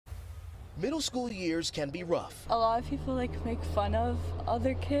Middle school years can be rough. A lot of people make fun of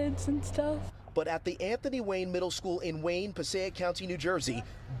other kids and stuff. But at the Anthony Wayne Middle School in Wayne, Passaic County, New Jersey,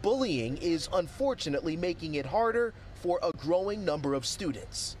 bullying is unfortunately making it harder for a growing number of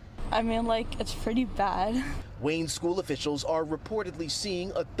students. I mean, it's pretty bad. Wayne school officials are reportedly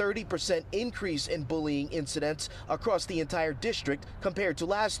seeing a 30% increase in bullying incidents across the entire district compared to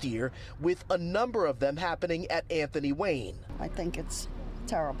last year, with a number of them happening at Anthony Wayne. I think it's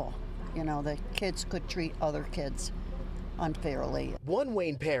terrible. You know, the kids could treat other kids unfairly. One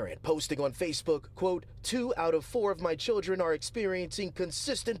Wayne parent posting on Facebook, quote, 2 out of 4 of my children are experiencing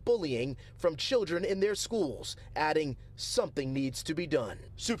consistent bullying from children in their schools, adding, something needs to be done.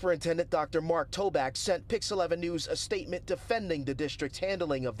 Superintendent Dr. Mark Toback sent Pix 11 News a statement defending the district's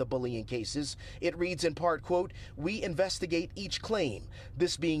handling of the bullying cases. It reads in part, quote, we investigate each claim.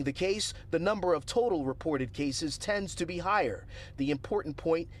 This being the case, the number of total reported cases tends to be higher. The important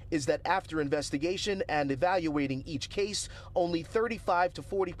point is that after investigation and evaluating each case, only 35 to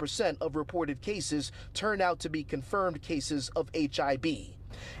 40% of reported cases turn out to be confirmed cases of HIB.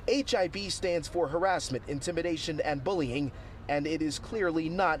 HIB stands for harassment, intimidation, and bullying, and it is clearly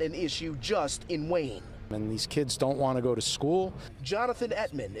not an issue just in Wayne. And these kids don't want to go to school. Jonathan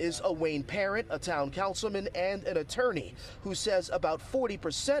Ettman is a Wayne parent, a town councilman, and an attorney who says about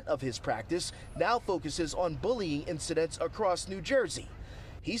 40% of his practice now focuses on bullying incidents across New Jersey.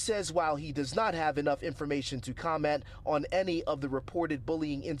 He says while he does not have enough information to comment on any of the reported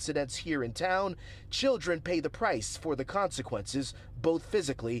bullying incidents here in town, children pay the price for the consequences, both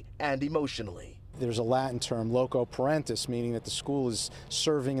physically and emotionally. There's a Latin term, loco parentis, meaning that the school is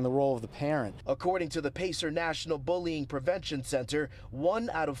serving in the role of the parent. According to the Pacer National Bullying Prevention Center,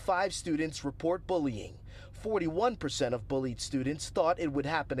 1 out of 5 students report bullying. 41% of bullied students thought it would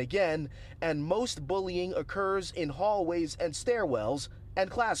happen again, and most bullying occurs in hallways and stairwells and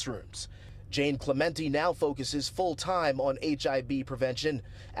classrooms. Jane Clementi now focuses full-time on HIB prevention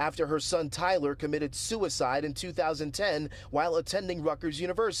after her son Tyler committed suicide in 2010 while attending Rutgers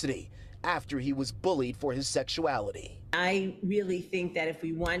University after he was bullied for his sexuality. I really think that if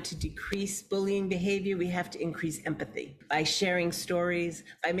we want to decrease bullying behavior, we have to increase empathy by sharing stories,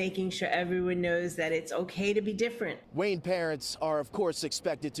 by making sure everyone knows that it's okay to be different. Wayne parents are, of course,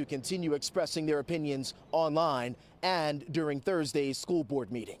 expected to continue expressing their opinions online and during Thursday's school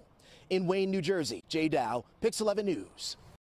board meeting. In Wayne, New Jersey, Jay Dow, Pix 11 News.